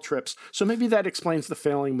than mall trips, so maybe that explains the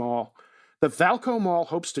failing mall. The Valco Mall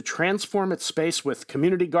hopes to transform its space with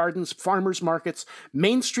community gardens, farmers markets,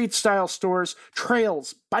 Main Street-style stores,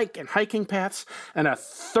 trails, bike and hiking paths, and a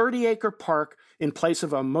 30-acre park in place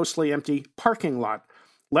of a mostly empty parking lot.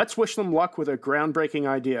 Let's wish them luck with a groundbreaking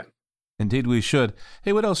idea. Indeed we should.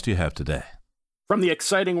 Hey, what else do you have today? From the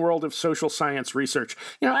exciting world of social science research.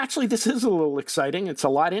 Actually, this is a little exciting. It's a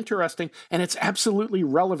lot interesting, and it's absolutely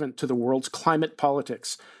relevant to the world's climate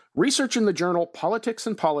politics. Research in the journal Politics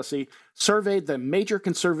and Policy surveyed the major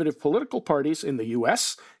conservative political parties in the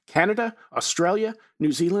US, Canada, Australia,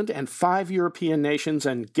 New Zealand, and 5 European nations,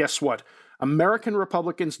 and guess what? American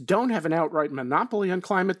Republicans don't have an outright monopoly on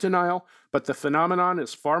climate denial, but the phenomenon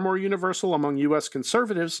is far more universal among US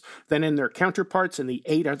conservatives than in their counterparts in the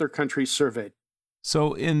 8 other countries surveyed.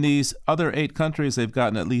 So in these other 8 countries, they've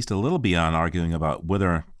gotten at least a little beyond arguing about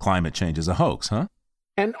whether climate change is a hoax, huh?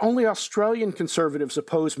 And only Australian conservatives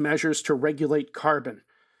oppose measures to regulate carbon.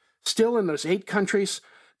 Still, in those 8 countries,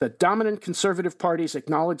 the dominant conservative parties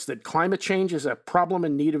acknowledge that climate change is a problem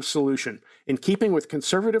in need of solution. In keeping with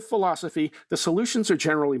conservative philosophy, the solutions are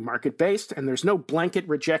generally market-based, and there's no blanket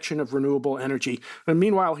rejection of renewable energy. And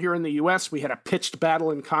meanwhile, here in the U.S., we had a pitched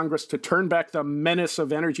battle in Congress to turn back the menace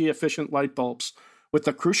of energy-efficient light bulbs. With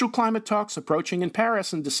the crucial climate talks approaching in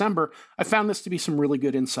Paris in December, I found this to be some really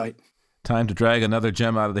good insight. Time to drag another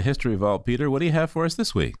gem out of the history vault, Peter. What do you have for us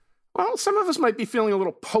this week? Well, some of us might be feeling a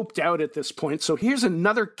little poked out at this point, so here's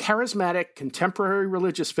another charismatic contemporary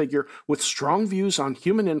religious figure with strong views on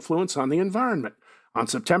human influence on the environment. On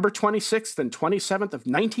September 26th and 27th of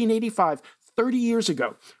 1985, 30 years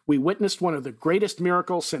ago, we witnessed one of the greatest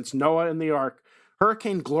miracles since Noah and the Ark.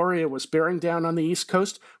 Hurricane Gloria was bearing down on the East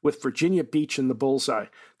Coast with Virginia Beach in the bullseye.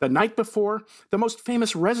 The night before, the most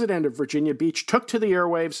famous resident of Virginia Beach took to the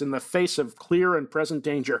airwaves in the face of clear and present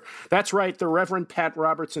danger. That's right, the Reverend Pat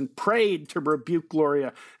Robertson prayed to rebuke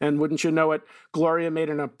Gloria, and wouldn't you know it, Gloria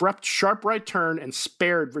made an abrupt, sharp right turn and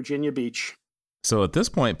spared Virginia Beach. So at this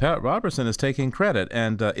point, Pat Robertson is taking credit,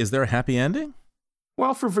 and is there a happy ending?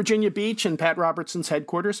 Well, for Virginia Beach and Pat Robertson's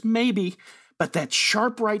headquarters, maybe. But that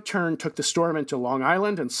sharp right turn took the storm into Long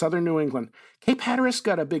Island and southern New England. Cape Hatteras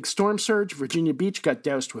got a big storm surge, Virginia Beach got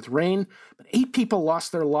doused with rain, but 8 people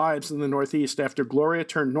lost their lives in the Northeast after Gloria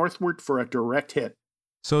turned northward for a direct hit.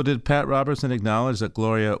 So did Pat Robertson acknowledge that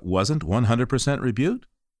Gloria wasn't 100% rebuked?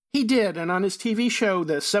 He did, and on his TV show,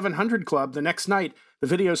 The 700 Club, the next night, the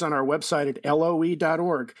video's on our website at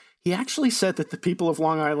loe.org, he actually said that the people of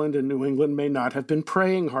Long Island and New England may not have been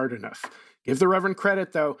praying hard enough. Give the Reverend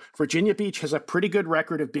credit, though. Virginia Beach has a pretty good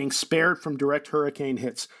record of being spared from direct hurricane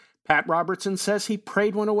hits. Pat Robertson says he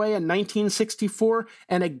prayed one away in 1964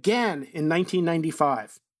 and again in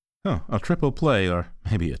 1995. Oh, a triple play, or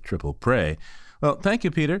maybe a triple pray. Well, thank you,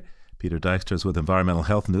 Peter. Peter Dijkstra's with Environmental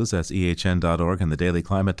Health News. That's ehn.org and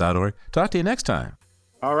thedailyclimate.org. Talk to you next time.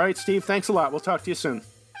 All right, Steve. Thanks a lot. We'll talk to you soon.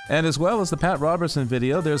 And as well as the Pat Robertson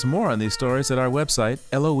video, there's more on these stories at our website,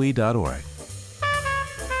 loe.org.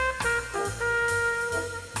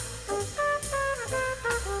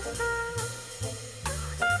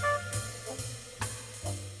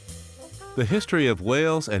 The history of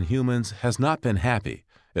whales and humans has not been happy,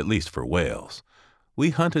 at least for whales.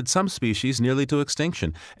 We hunted some species nearly to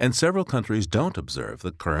extinction, and several countries don't observe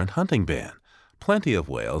the current hunting ban. Plenty of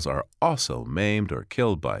whales are also maimed or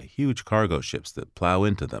killed by huge cargo ships that plow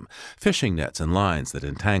into them, fishing nets and lines that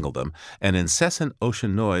entangle them, and incessant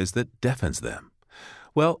ocean noise that deafens them.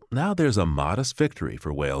 Well, now there's a modest victory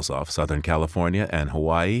for whales off Southern California and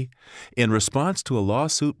Hawaii. In response to a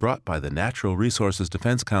lawsuit brought by the Natural Resources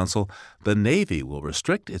Defense Council, the Navy will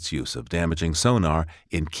restrict its use of damaging sonar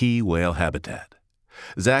in key whale habitat.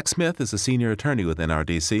 Zach Smith is a senior attorney with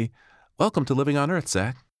NRDC. Welcome to Living on Earth,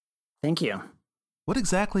 Zach. Thank you. What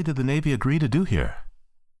exactly did the Navy agree to do here?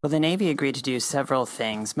 Well, the Navy agreed to do several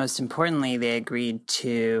things. Most importantly, they agreed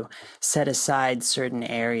to set aside certain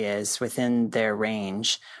areas within their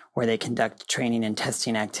range where they conduct training and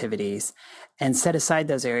testing activities, and set aside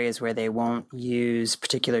those areas where they won't use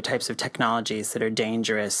particular types of technologies that are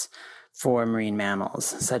dangerous for marine mammals,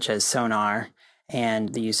 such as sonar and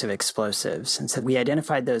the use of explosives. And so we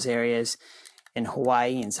identified those areas in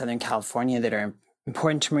Hawaii and Southern California that are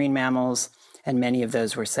important to marine mammals, and many of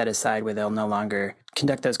those were set aside where they'll no longer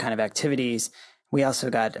conduct those kind of activities. We also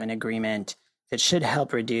got an agreement that should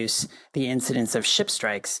help reduce the incidence of ship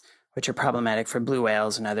strikes, which are problematic for blue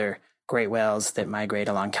whales and other great whales that migrate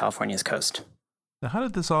along California's coast. Now, how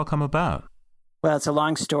did this all come about? Well, it's a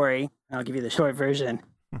long story. I'll give you the short version.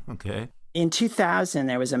 Okay. In 2000,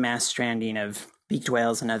 there was a mass stranding of beaked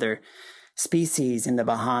whales and other species in the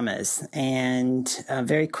Bahamas. And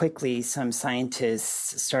very quickly, some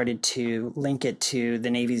scientists started to link it to the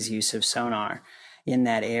Navy's use of sonar in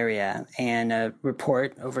that area. And a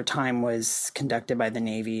report over time was conducted by the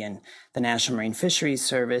Navy and the National Marine Fisheries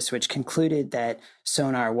Service, which concluded that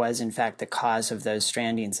sonar was, in fact, the cause of those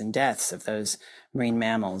strandings and deaths of those marine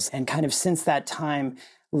mammals. And kind of since that time,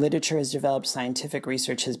 literature has developed, scientific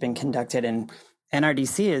research has been conducted, and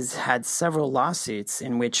NRDC has had several lawsuits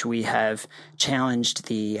in which we have challenged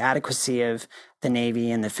the adequacy of the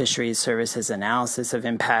Navy and the Fisheries Service's analysis of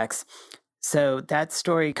impacts. So that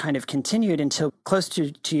story kind of continued until close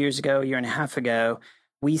to 2 years ago, a year and a half ago.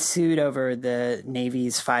 We sued over the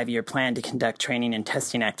Navy's 5-year plan to conduct training and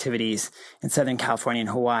testing activities in Southern California and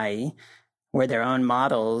Hawaii, where their own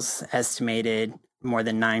models estimated more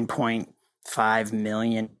than 9.5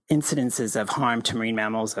 million incidences of harm to marine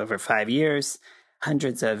mammals over 5 years,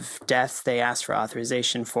 hundreds of deaths they asked for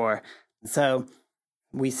authorization for. So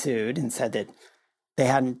we sued and said that they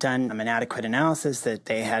hadn't done an adequate analysis, that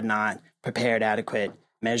they had not prepared adequate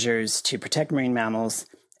measures to protect marine mammals.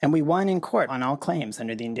 And we won in court on all claims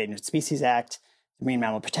under the Endangered Species Act, the Marine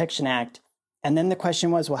Mammal Protection Act. And then the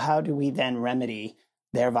question was, well, how do we then remedy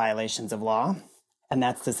their violations of law? And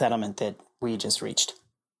that's the settlement that we just reached.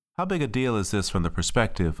 How big a deal is this from the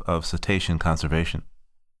perspective of cetacean conservation?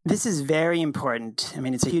 This is very important. I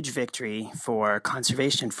mean, it's a huge victory for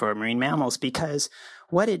conservation for marine mammals, because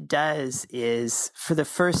what it does is, for the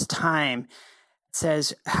first time, it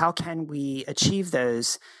says, how can we achieve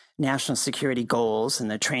those national security goals and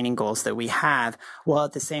the training goals that we have, while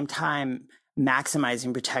at the same time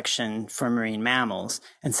maximizing protection for marine mammals?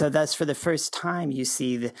 And so thus, for the first time, you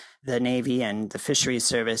see the Navy and the Fisheries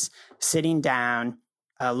Service sitting down,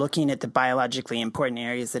 looking at the biologically important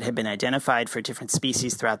areas that have been identified for different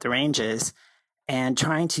species throughout the ranges, and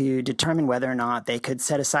trying to determine whether or not they could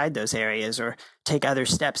set aside those areas or take other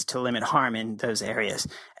steps to limit harm in those areas.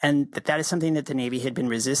 And that is something that the Navy had been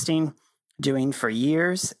resisting doing for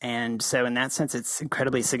years. And so in that sense, it's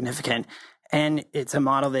incredibly significant. And it's a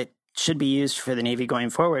model that should be used for the Navy going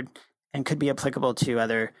forward and could be applicable to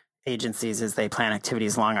other agencies as they plan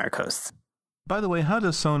activities along our coasts. By the way, how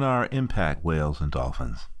does sonar impact whales and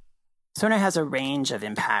dolphins? Sonar has a range of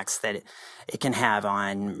impacts that it can have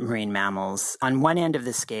on marine mammals. On one end of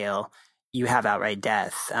the scale, you have outright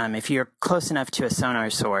death. If you're close enough to a sonar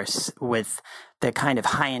source with the kind of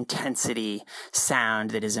high-intensity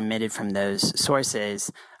sound that is emitted from those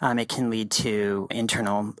sources, it can lead to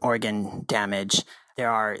internal organ damage.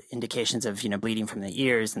 There are indications of, bleeding from the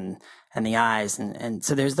ears and the eyes. And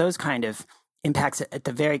so there's those kind of impacts at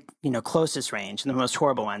the very, closest range, and the most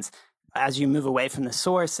horrible ones. As you move away from the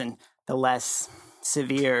source, and the less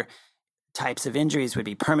severe types of injuries would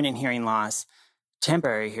be permanent hearing loss,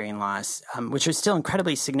 temporary hearing loss, which are still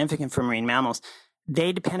incredibly significant for marine mammals.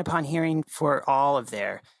 They depend upon hearing for all of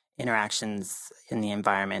their interactions in the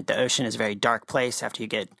environment. The ocean is a very dark place after you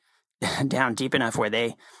get down deep enough where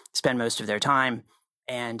they spend most of their time.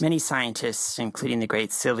 And many scientists, including the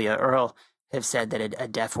great Sylvia Earle, have said that a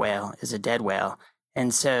deaf whale is a dead whale.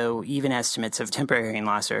 And so even estimates of temporary hearing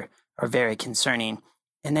loss are very concerning.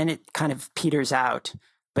 And then it kind of peters out,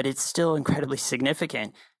 but it's still incredibly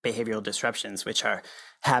significant. Behavioral disruptions, which are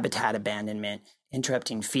habitat abandonment,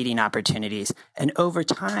 interrupting feeding opportunities. And over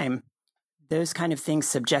time, those kind of things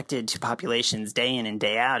subjected to populations day in and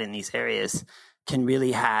day out in these areas can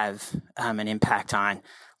really have an impact on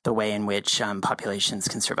the way in which populations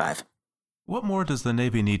can survive. What more does the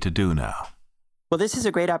Navy need to do now? Well, this is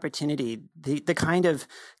a great opportunity. The kind of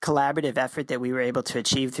collaborative effort that we were able to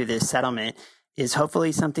achieve through this settlement is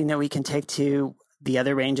hopefully something that we can take to the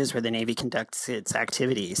other ranges where the Navy conducts its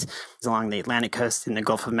activities, along the Atlantic coast in the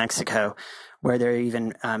Gulf of Mexico, where there are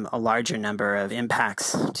even a larger number of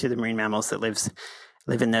impacts to the marine mammals that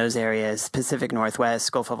live in those areas, Pacific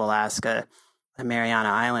Northwest, Gulf of Alaska, the Mariana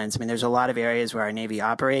Islands. I mean, there's a lot of areas where our Navy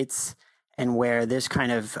operates and where this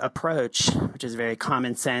kind of approach, which is very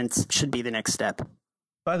common sense, should be the next step.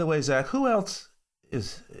 By the way, Zach, who else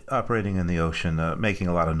is operating in the ocean, making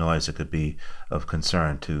a lot of noise that could be of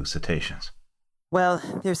concern to cetaceans? Well,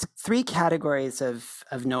 there's 3 categories of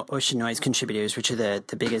ocean noise contributors, which are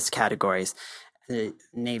the biggest categories. The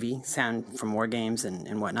Navy, sound from war games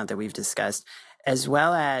and whatnot that we've discussed, as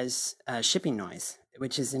well as shipping noise,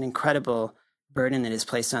 which is an incredible burden that is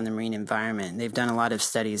placed on the marine environment. They've done a lot of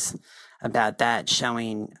studies about that,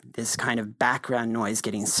 showing this kind of background noise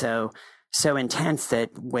getting so intense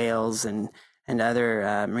that whales and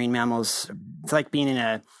other marine mammals, it's like being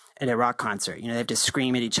at a rock concert. They have to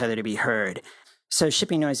scream at each other to be heard. So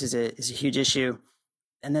shipping noise is a huge issue.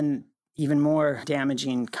 And then even more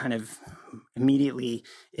damaging kind of immediately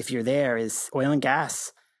if you're there is oil and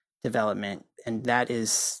gas development. And that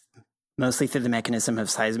is mostly through the mechanism of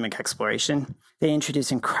seismic exploration. They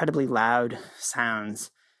introduce incredibly loud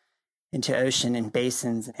sounds into ocean and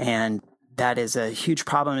basins. And that is a huge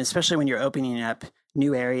problem, especially when you're opening up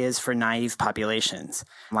new areas for naive populations,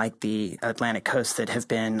 like the Atlantic coast that have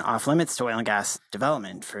been off limits to oil and gas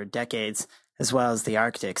development for decades, as well as the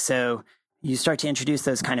Arctic. So you start to introduce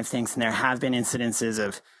those kind of things, and there have been incidences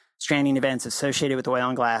of stranding events associated with oil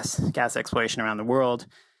and gas exploration around the world.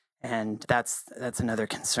 And that's another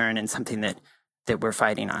concern and something that we're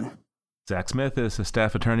fighting on. Zach Smith is a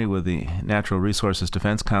staff attorney with the Natural Resources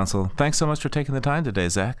Defense Council. Thanks so much for taking the time today,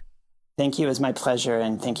 Zach. Thank you. It was my pleasure,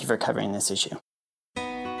 and thank you for covering this issue.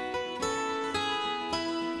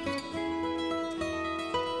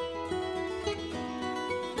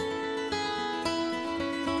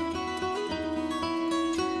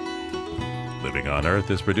 Living on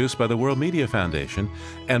Earth is produced by the World Media Foundation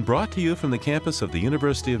and brought to you from the campus of the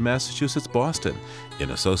University of Massachusetts, Boston,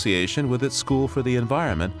 in association with its School for the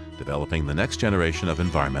Environment, developing the next generation of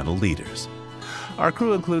environmental leaders. Our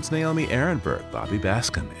crew includes Naomi Ehrenberg, Bobby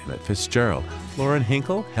Bascom, Emmett Fitzgerald, Lauren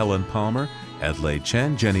Hinkle, Helen Palmer, Adelaide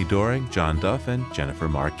Chen, Jenny Doring, John Duff, and Jennifer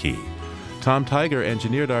Marquis. Tom Tiger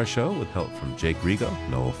engineered our show with help from Jake Rigo,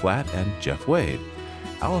 Noel Flatt, and Jeff Wade.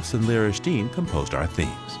 Allison Lirish-Dean composed our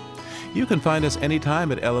themes. You can find us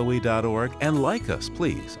anytime at LOE.org and like us,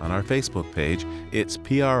 please, on our Facebook page. It's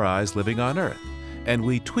PRI's Living on Earth, and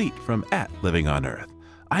we tweet from @LivingOnEarth.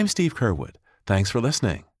 I'm Steve Curwood. Thanks for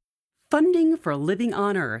listening. Funding for Living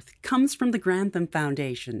on Earth comes from the Grantham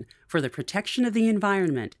Foundation for the Protection of the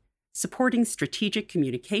Environment, supporting strategic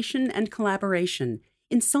communication and collaboration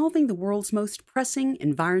in solving the world's most pressing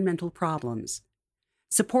environmental problems.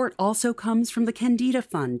 Support also comes from the Candida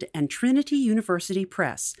Fund and Trinity University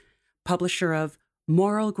Press, publisher of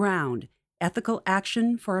Moral Ground, Ethical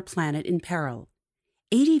Action for a Planet in Peril.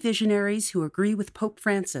 80 visionaries who agree with Pope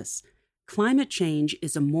Francis. Climate change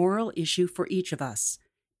is a moral issue for each of us.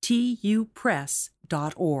 tupress.org.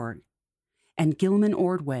 And Gilman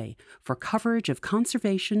Ordway for coverage of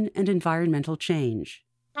conservation and environmental change.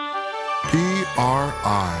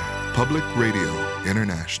 PRI, Public Radio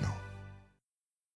International.